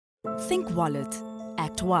Think wallet,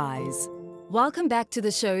 act wise. Welcome back to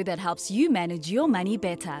the show that helps you manage your money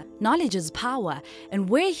better. Knowledge is power, and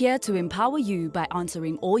we're here to empower you by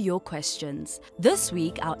answering all your questions. This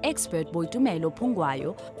week, our expert Boitumelo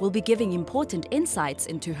Phungwayo will be giving important insights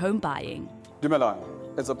into home buying. Dumelang,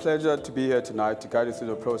 it's a pleasure to be here tonight to guide you through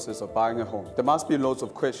the process of buying a home. There must be loads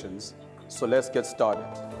of questions, so let's get started.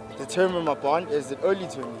 The term of my bond is it early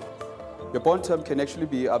 20 years? Your bond term can actually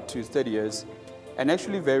be up to 30 years and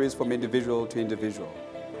actually varies from individual to individual.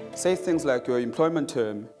 Say things like your employment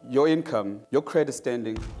term, your income, your credit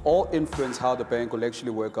standing, all influence how the bank will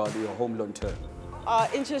actually work out your home loan term. Are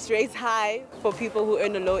interest rates high for people who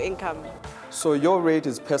earn a low income? So your rate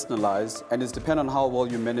is personalized and it's dependent on how well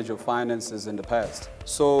you manage your finances in the past.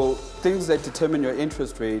 So things that determine your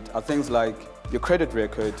interest rate are things like your credit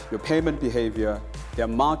record, your payment behavior, the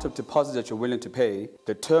amount of deposit that you're willing to pay,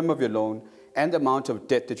 the term of your loan, and the amount of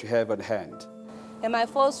debt that you have at hand. Am I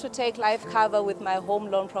forced to take life cover with my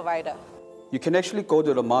home loan provider? You can actually go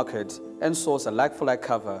to the market and source a like-for-like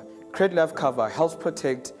cover. Credit life cover helps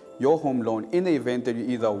protect your home loan in the event that you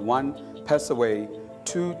either 1, pass away,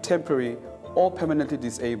 2, temporary or permanently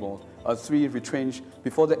disabled, or 3, retrench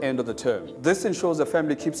before the end of the term. This ensures the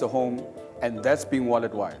family keeps a home, and that's being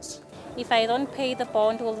wallet-wise. If I don't pay the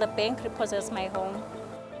bond, will the bank repossess my home?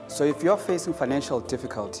 So if you're facing financial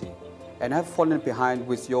difficulty and have fallen behind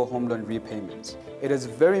with your home loan repayments, it is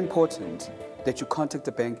very important that you contact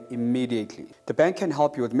the bank immediately. The bank can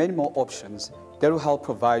help you with many more options that will help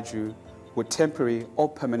provide you with temporary or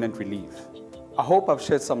permanent relief. I hope I've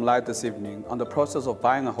shed some light this evening on the process of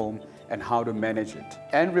buying a home and how to manage it.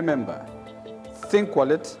 And remember, think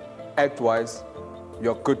wallet, act wise,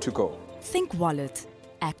 you're good to go. Think wallet,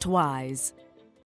 act wise.